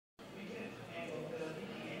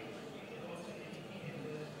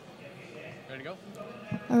Ready to go?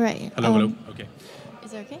 All right. Hello, hello. Okay.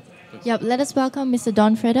 Is it okay? Yep. Let us welcome Mr.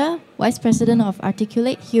 Don Freda, Vice President of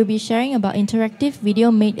Articulate. He'll be sharing about interactive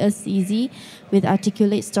video made us easy with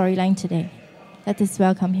Articulate Storyline today. Let us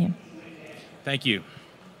welcome him. Thank you.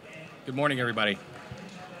 Good morning, everybody.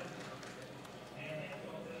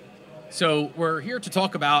 So we're here to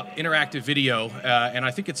talk about interactive video, and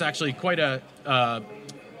I think it's actually quite a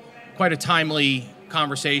timely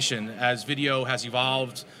conversation as video has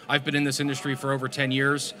evolved. I've been in this industry for over 10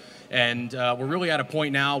 years, and we're really at a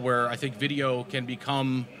point now where I think video can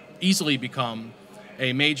easily become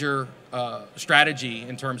a major strategy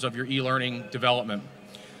in terms of your e-learning development.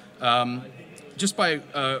 Just by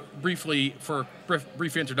brief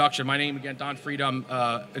introduction, my name again, Don Freda. I'm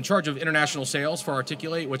in charge of international sales for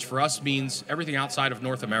Ariticulate, which for us means everything outside of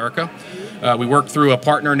North America. We work through a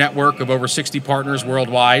partner network of over 60 partners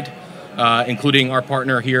worldwide, including our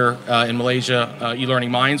partner here in Malaysia, eLearning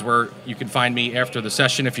Minds, where you can find me after the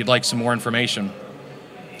session if you'd like some more information.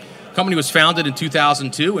 The company was founded in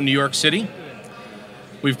 2002 in New York City.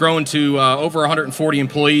 We've grown to over 140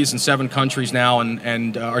 employees in 7 countries now,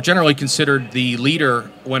 and are generally considered the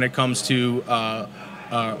leader when it comes to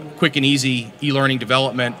quick and easy e-learning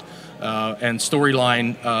development. And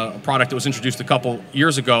Storyline, a product that was introduced a couple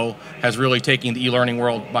years ago, has really taken the e-learning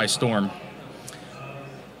world by storm.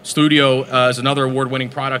 iStudio is another award-winning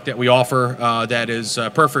product that we offer that is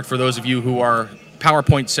perfect for those of you who are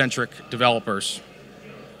PowerPoint-centric developers.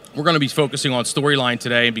 We're going to be focusing on Storyline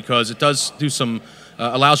today because it does do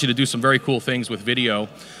allows you to do some very cool things with video.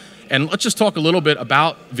 And let's just talk a little bit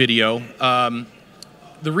about video.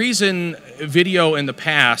 The reason video in the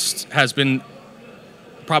past has been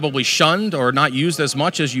probably shunned or not used as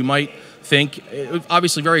much as you might think,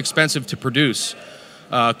 obviously very expensive to produce.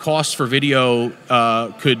 Costs for video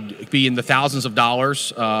could be in the thousands of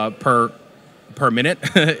dollars per minute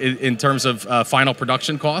in terms of final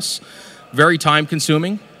production costs. Very time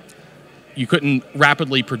consuming. You couldn't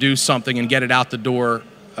rapidly produce something and get it out the door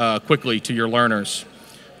quickly to your learners.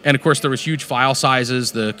 And of course there was huge file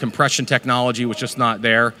sizes. The compression technology was just not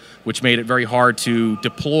there, which made it very hard to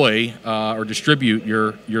deploy or distribute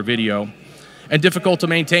your video. And difficult to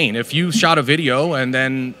maintain. If you shot a video and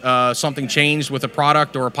then something changed with a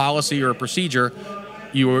product or a policy or a procedure,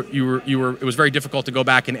 it was very difficult to go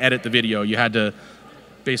back and edit the video. You had to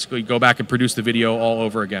basically go back and produce the video all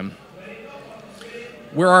over again.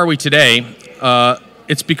 Where are we today?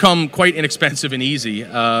 It's become quite inexpensive and easy.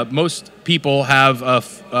 Most people have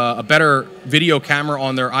a better video camera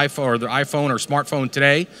on their iPhone or smartphone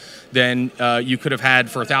today than you could have had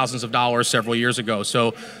for thousands of dollars several years ago.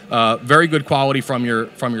 So very good quality from your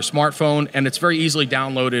smartphone, and it's very easily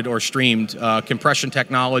downloaded or streamed. Compression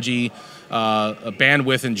technology,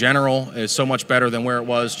 bandwidth in general is so much better than where it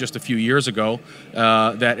was just a few years ago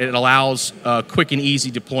that it allows quick and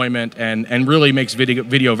easy deployment and really makes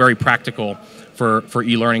video very practical for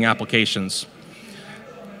e-learning applications.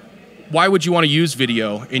 Why would you want to use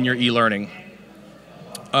video in your e-learning?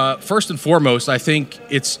 First and foremost, I think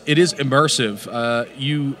it is immersive.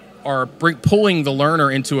 You are pulling the learner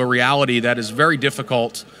into a reality that is very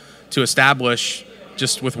difficult to establish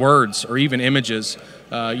just with words or even images.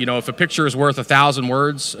 If a picture is worth 1,000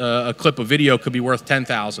 words, a clip of video could be worth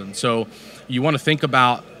 10,000. So you want to think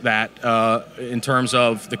about that in terms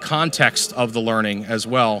of the context of the learning as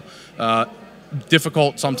well.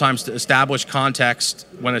 Difficult sometimes to establish context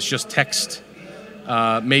when it's just text.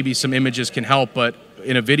 Maybe some images can help, but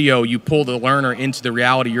in a video, you pull the learner into the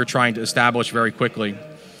reality you're trying to establish very quickly.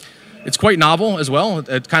 It's quite novel as well.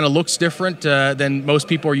 It kind of looks different than most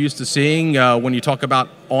people are used to seeing when you talk about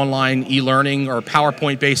online e-learning or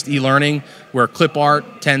PowerPoint-based e-learning, where clip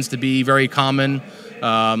art tends to be very common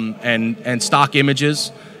and stock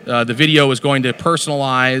images. The video is going to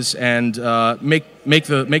personalize and make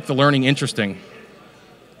the learning interesting,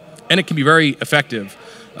 and it can be very effective.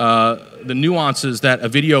 The nuances that a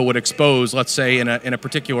video would expose, let's say in a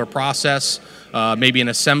particular process, maybe an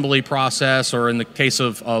assembly process, or in the case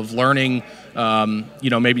of learning,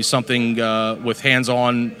 maybe something with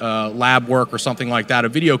hands-on lab work or something like that. A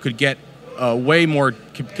video could get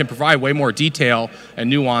can provide way more detail and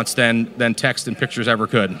nuance than text and pictures ever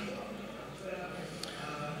could.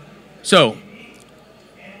 So,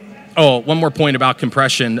 one more point about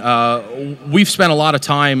compression. We've spent a lot of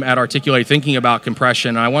time at Ariticulate thinking about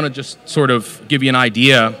compression. I want to just sort of give you an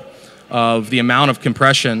idea of the amount of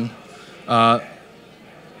compression.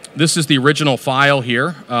 This is the original file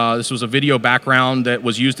here. This was a video background that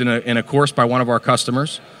was used in a course by one of our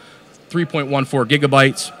customers. 3.14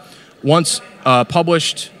 gigabytes. Once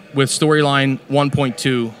published with Storyline,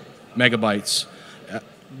 1.2 megabytes.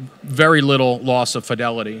 very little loss of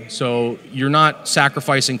fidelity. So you're not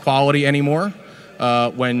sacrificing quality anymore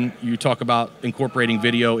when you talk about incorporating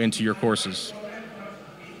video into your courses.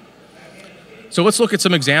 So let's look at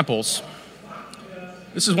some examples.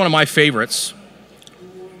 This is one of my favorites.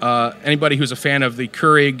 Anybody who's a fan of the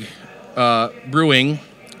Keurig brewing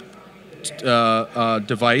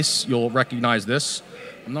device, you'll recognize this.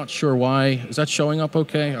 I'm not sure why. Is that showing up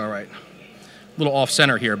okay? All right. A little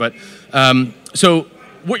off-center here. But so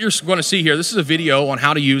what you're going to see here, this is a video on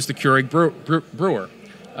how to use the Keurig brewer.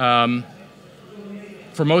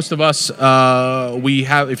 For most of us,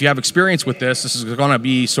 if you have experience with this, this is going to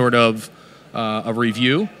be sort of a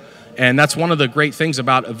review. And that's one of the great things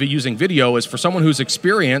about using video is for someone who's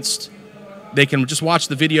experienced, they can just watch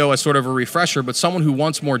the video as sort of a refresher, but someone who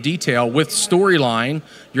wants more detail with storyline,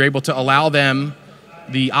 you're able to allow them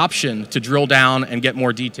the option to drill down and get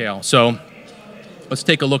more detail. So let's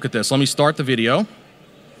take a look at this. Let me start the video.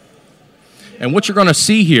 And what you're going to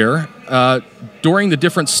see here, during the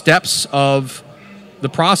different steps of the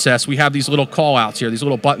process, we have these little call-outs here, these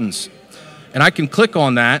little buttons. And I can click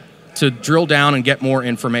on that to drill down and get more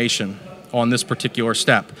information on this particular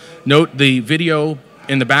step. Note the video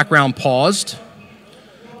in the background paused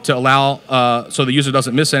to allow, so the user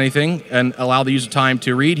doesn't miss anything, and allow the user time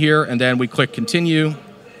to read here, and then we click continue,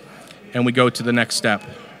 and we go to the next step.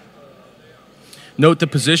 Note the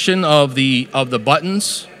position of the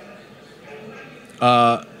buttons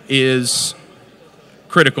is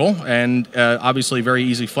critical, and obviously very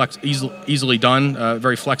easily done,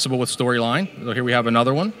 very flexible with storyline. So here we have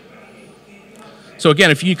another one. So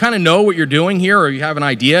again, if you kind of know what you're doing here or you have an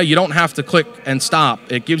idea, you don't have to click and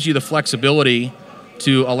stop. It gives you the flexibility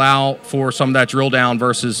to allow for some of that drill down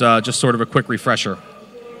versus just sort of a quick refresher.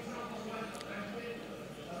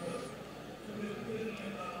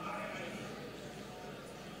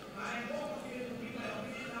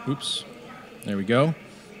 Oops, there we go.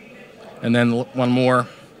 And then one more.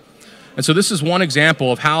 And so this is one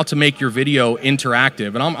example of how to make your video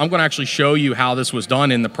interactive. And I'm going to actually show you how this was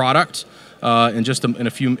done in the product in a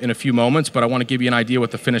few moments, but I want to give you an idea what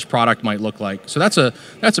the finished product might look like. So that's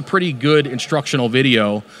a pretty good instructional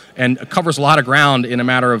video, and it covers a lot of ground in a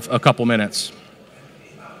matter of a couple minutes.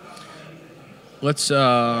 Let's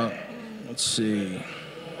see.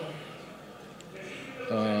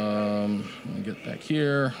 Let me get back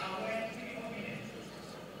here.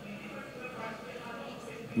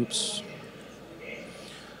 Oops.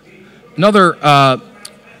 Another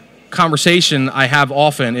conversation I have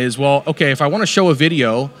often is, well, okay, if I want to show a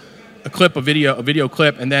video clip,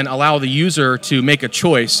 and then allow the user to make a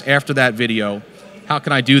choice after that video, how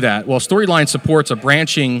can I do that? Well, Storyline supports a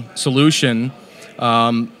branching solution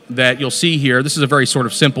that you'll see here. This is a very sort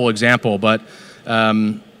of simple example, but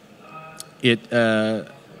it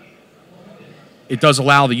does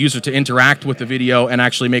allow the user to interact with the video and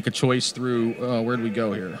actually make a choice through, where do we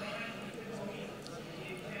go here?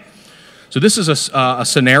 So this is a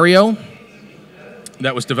scenario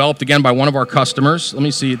that was developed again by one of our customers. Let me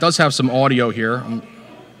see, it does have some audio here.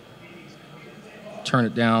 Turn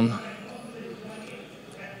it down.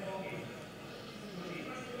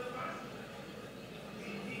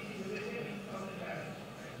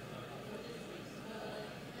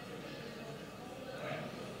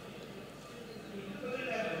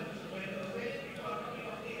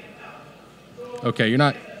 Okay, you're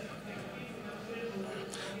not.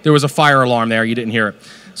 There was a fire alarm there, you didn't hear it.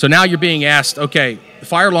 So now you're being asked, okay, the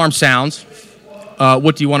fire alarm sounds,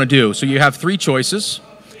 what do you want to do? So you have three choices,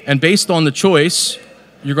 and based on the choice,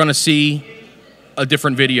 you're going to see a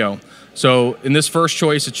different video. So in this first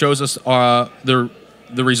choice, it shows us the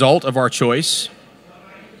result of our choice.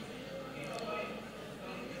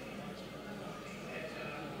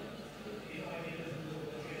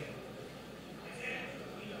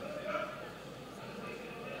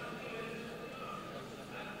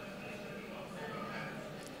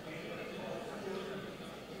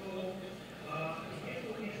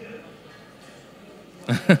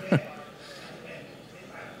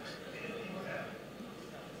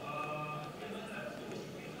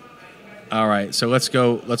 All right, so let's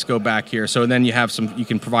go back here. So then you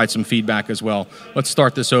can provide some feedback as well. Let's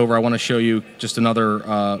start this over. I want to show you just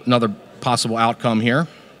another possible outcome here.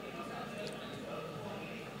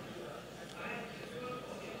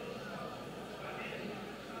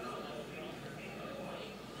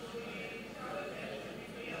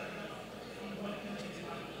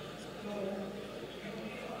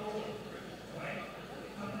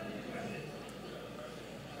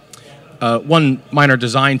 One minor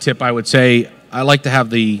design tip I would say, I like to have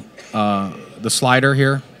the slider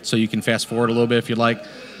here, so you can fast forward a little bit if you'd like.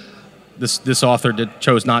 This author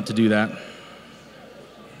chose not to do that.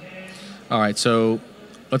 All right, so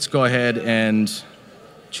let's go ahead and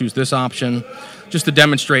choose this option, just to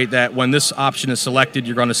demonstrate that when this option is selected,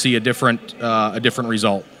 you're going to see a different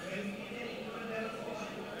result.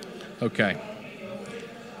 Okay.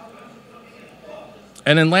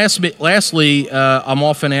 And then lastly, I'm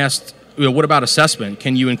often asked, what about assessment?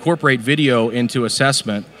 Can you incorporate video into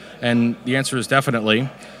assessment? And the answer is definitely.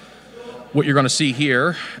 What you're going to see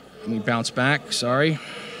here, let me bounce back, sorry.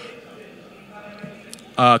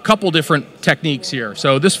 A couple different techniques here.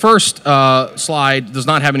 So this first slide does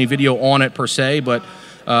not have any video on it per se, but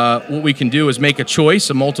what we can do is make a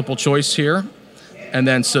choice, a multiple choice here, and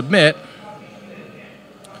then submit.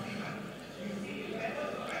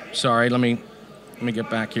 Sorry, let me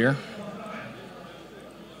get back here.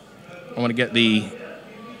 I want to get the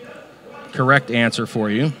correct answer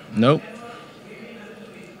for you. Nope.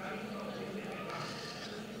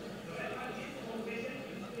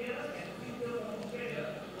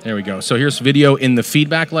 There we go. So here's video in the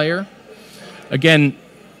feedback layer. Again,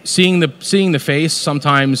 seeing the face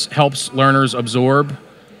sometimes helps learners absorb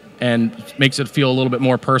and makes it feel a little bit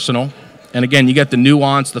more personal. And again, you get the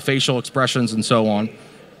nuance, the facial expressions, and so on.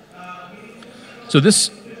 So this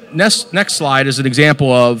next slide is an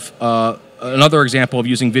example of another example of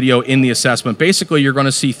using video in the assessment. Basically, you're going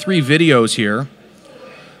to see 3 videos here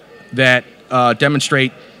that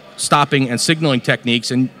demonstrate stopping and signaling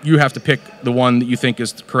techniques, and you have to pick the one that you think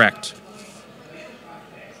is correct.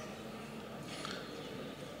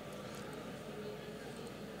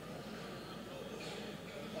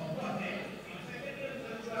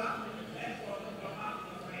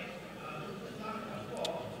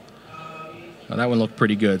 Now that one looked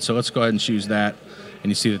pretty good, so let's go ahead and choose that,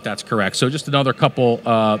 and you see that that's correct. So just another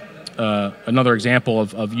example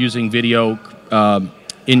of using video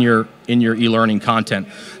in your e-learning content.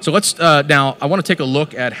 So let's now I want to take a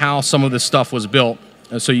look at how some of this stuff was built,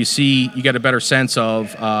 so you get a better sense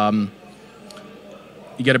of how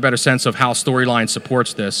Storyline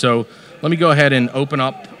supports this. So let me go ahead and open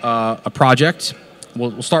up a project.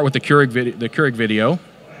 We'll start with the Keurig video.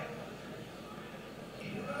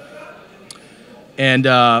 And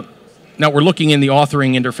now we're looking in the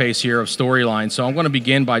authoring interface here of Storyline. So I'm going to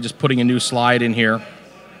begin by just putting a new slide in here.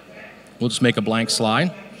 We'll just make a blank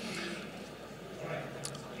slide.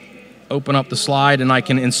 Open up the slide, and I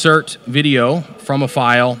can insert video from a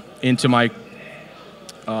file into my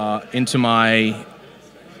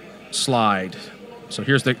slide. So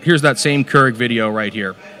here's that same Keurig video right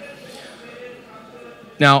here.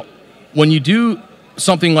 Now, when you do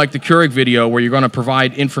something like the Keurig video, where you're going to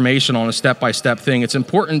provide information on a step-by-step thing, it's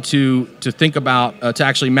important to think about to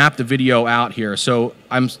actually map the video out here. So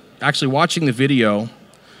I'm actually watching the video.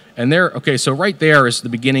 And okay, so right there is the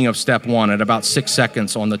beginning of step 1 at about 6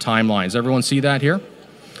 seconds on the timelines. Everyone see that here?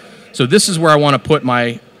 So this is where I want to put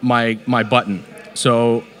my button.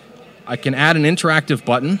 So I can add an interactive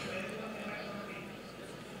button,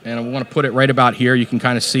 and I want to put it right about here. You can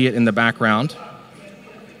kind of see it in the background.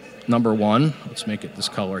 Number 1. Let's make it this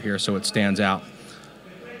color here so it stands out.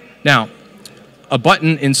 Now, a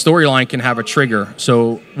button in Storyline can have a trigger.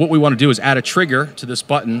 So what we want to do is add a trigger to this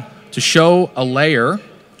button to show a layer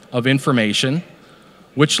of information.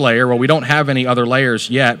 Which layer? Well, we don't have any other layers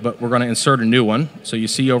yet, but we're going to insert a new one. So you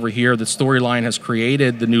see over here that Storyline has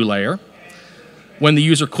created the new layer when the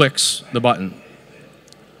user clicks the button.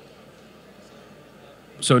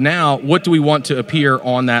 So now, what do we want to appear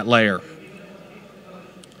on that layer?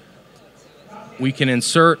 We can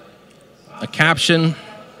insert a caption,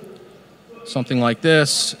 something like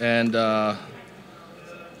this, and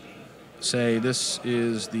say this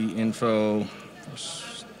is the info for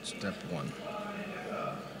step 1.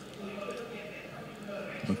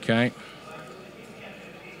 Okay.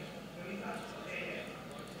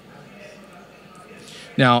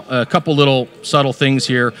 Now, a couple little subtle things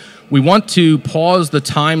here. We want to pause the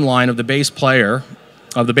timeline of the base layer,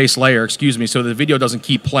 so the video doesn't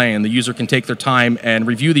keep playing. The user can take their time and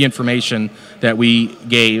review the information that we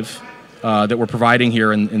gave, that we're providing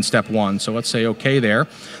here in step 1. So let's say OK there.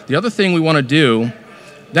 The other thing we want to do,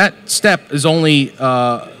 that step is only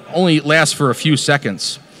lasts for a few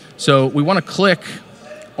seconds. So we want to click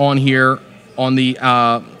on here on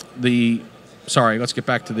sorry, let's get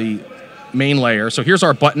back to the main layer. So here's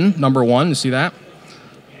our button, number 1, you see that?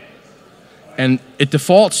 And it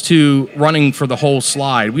defaults to running for the whole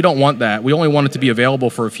slide. We don't want that. We only want it to be available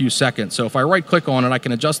for a few seconds. So if I right-click on it, I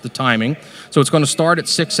can adjust the timing. So it's going to start at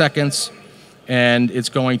 6 seconds, and it's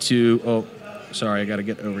going to, oh, sorry, I got to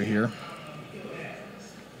get over here.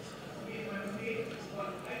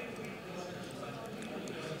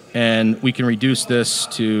 And we can reduce this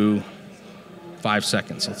to 5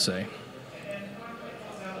 seconds, let's say.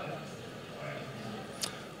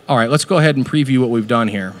 All right, let's go ahead and preview what we've done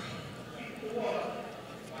here.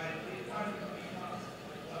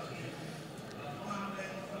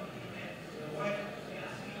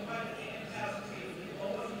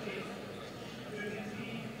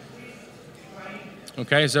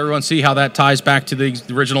 Okay, does everyone see how that ties back to the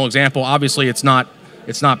original example? Obviously, it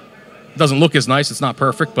doesn't look as nice, it's not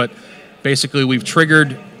perfect, but basically we've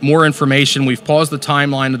triggered more information, we've paused the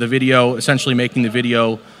timeline of the video, essentially making the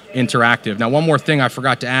video interactive. Now, one more thing I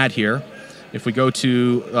forgot to add here. If we go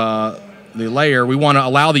to the layer, we want to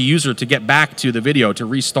allow the user to get back to the video, to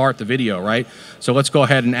restart the video, right? So let's go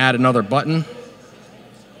ahead and add another button.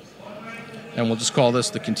 And we'll just call this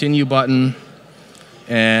the continue button.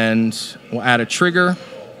 And we'll add a trigger.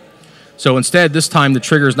 So instead, this time the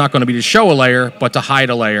trigger is not going to be to show a layer, but to hide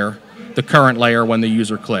a layer, the current layer when the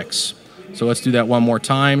user clicks. So let's do that one more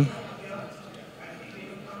time.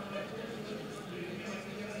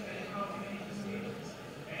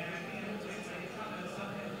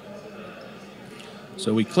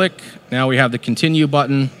 So we click, now we have the continue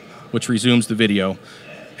button, which resumes the video.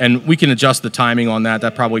 And we can adjust the timing on that.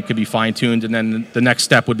 That probably could be fine-tuned, and then the next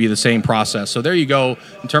step would be the same process. So there you go.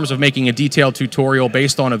 In terms of making a detailed tutorial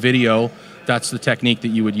based on a video, that's the technique that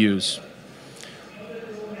you would use.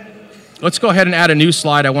 Let's go ahead and add a new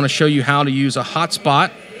slide. I want to show you how to use a hotspot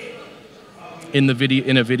in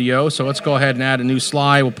a video. So let's go ahead and add a new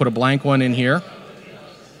slide. We'll put a blank one in here.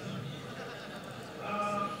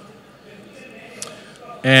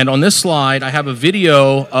 And on this slide, I have a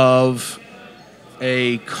video of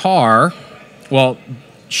a car, well,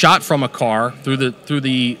 shot from a car through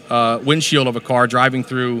the windshield of a car driving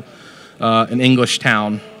through an English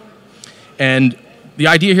town. And the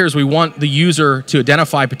idea here is we want the user to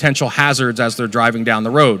identify potential hazards as they're driving down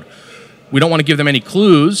the road. We don't want to give them any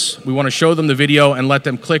clues. We want to show them the video and let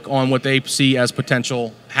them click on what they see as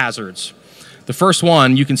potential hazards. The first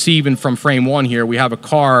one, you can see even from frame one here, we have a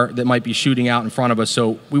car that might be shooting out in front of us.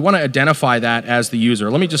 So we want to identify that as the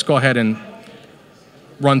user. Let me just go ahead and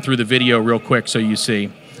run through the video real quick so you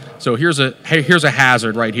see. So here's a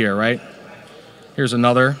hazard right here, right? Here's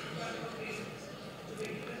another.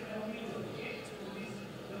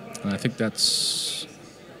 And I think that's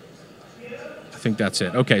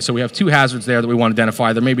it. Okay, so we have two hazards there that we want to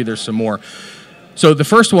identify. Maybe there's some more. So the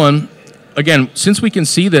first one, again, since we can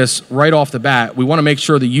see this right off the bat, we want to make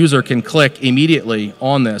sure the user can click immediately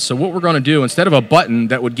on this. So what we're going to do, instead of a button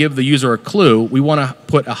that would give the user a clue, we want to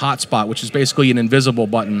put a hotspot, which is basically an invisible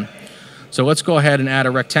button. So let's go ahead and add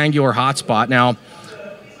a rectangular hotspot. Now,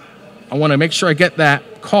 I want to make sure I get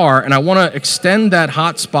that car, and I want to extend that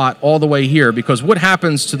hotspot all the way here, because what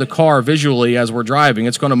happens to the car visually as we're driving,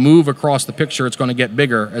 it's going to move across the picture, it's going to get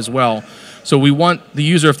bigger as well. So we want the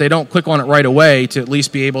user, if they don't click on it right away, to at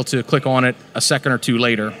least be able to click on it a second or two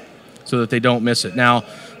later so that they don't miss it. Now,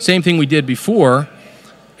 same thing we did before,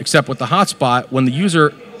 except with the hotspot. When the user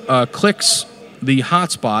clicks the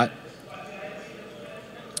hotspot,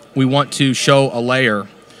 we want to show a layer.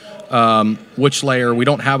 Which layer? We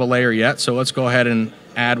don't have a layer yet, so let's go ahead and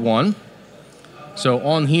add one. So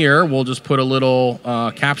on here, we'll just put a little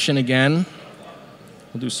caption again.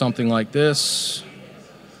 We'll do something like this.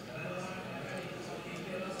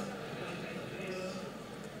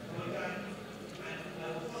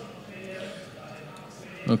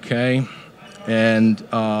 Okay, and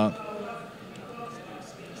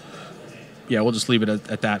yeah, we'll just leave it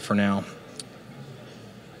at that for now.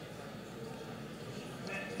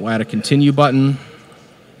 We'll add a continue button.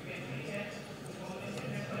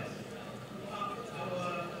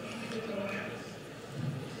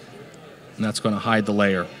 And that's going to hide the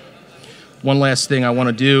layer. One last thing I want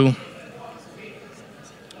to do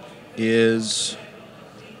is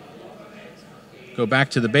go back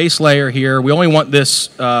to the base layer here. We only want this,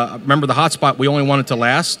 remember the hotspot, we only want it to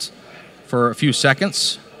last for a few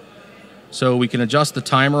seconds. So we can adjust the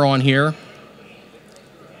timer on here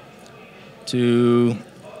to,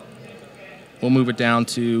 we'll move it down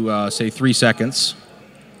to, say, 3 seconds.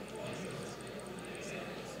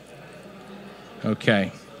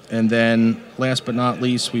 Okay. And then, last but not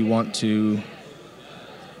least, we want to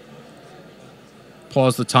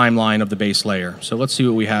pause the timeline of the base layer. So let's see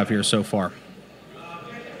what we have here so far.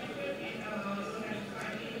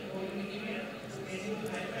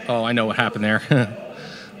 Oh, I know what happened there.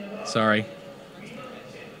 Sorry.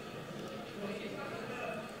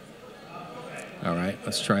 All right,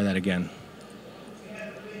 let's try that again.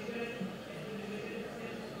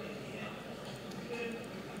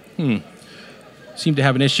 Seem to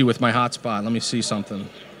have an issue with my hotspot. Let me see something.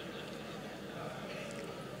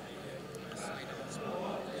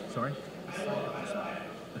 Sorry?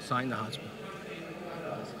 Assign the hotspot.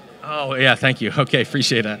 Oh, yeah, thank you. Okay,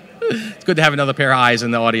 appreciate that. It's good to have another pair of eyes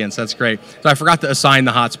in the audience. That's great. So I forgot to assign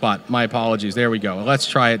the hotspot. My apologies. There we go. Let's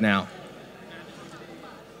try it now.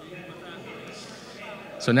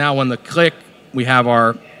 So now when the click, we have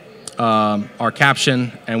our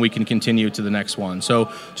caption, and we can continue to the next one.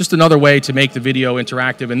 So just another way to make the video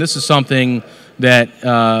interactive, and this is something that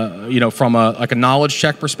from a knowledge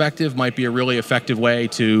check perspective might be a really effective way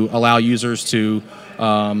to allow users to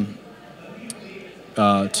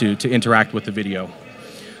interact with the video.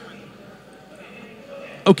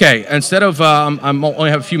 Okay, instead of I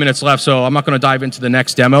only have a few minutes left, so I'm not going to dive into the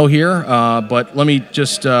next demo here, but let me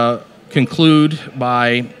just conclude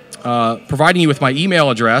by providing you with my email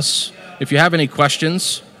address. If you have any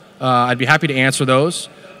questions, I'd be happy to answer those.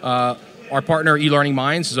 Our partner, eLearning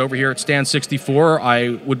Minds, is over here at stand 64. I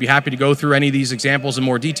would be happy to go through any of these examples in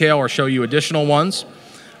more detail or show you additional ones.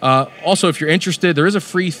 Also, if you're interested, there is a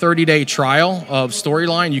free 30-day trial of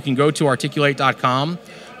Storyline. You can go to articulate.com,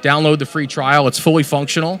 download the free trial. It's fully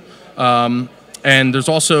functional. And there's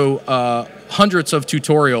also hundreds of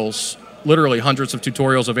tutorials, literally hundreds of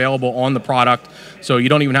tutorials available on the product, so you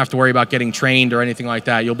don't even have to worry about getting trained or anything like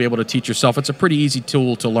that. You'll be able to teach yourself. It's a pretty easy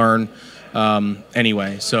tool to learn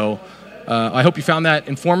anyway. So I hope you found that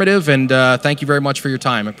informative, and thank you very much for your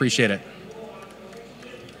time. I appreciate it.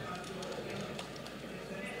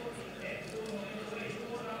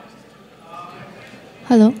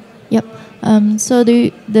 Hello. Yep. So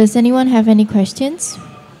does anyone have any questions?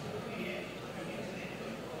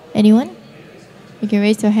 Anyone? You can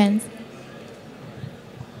raise your hands.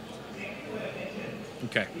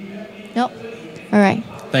 Okay. No? All right.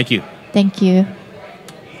 Thank you. Thank you.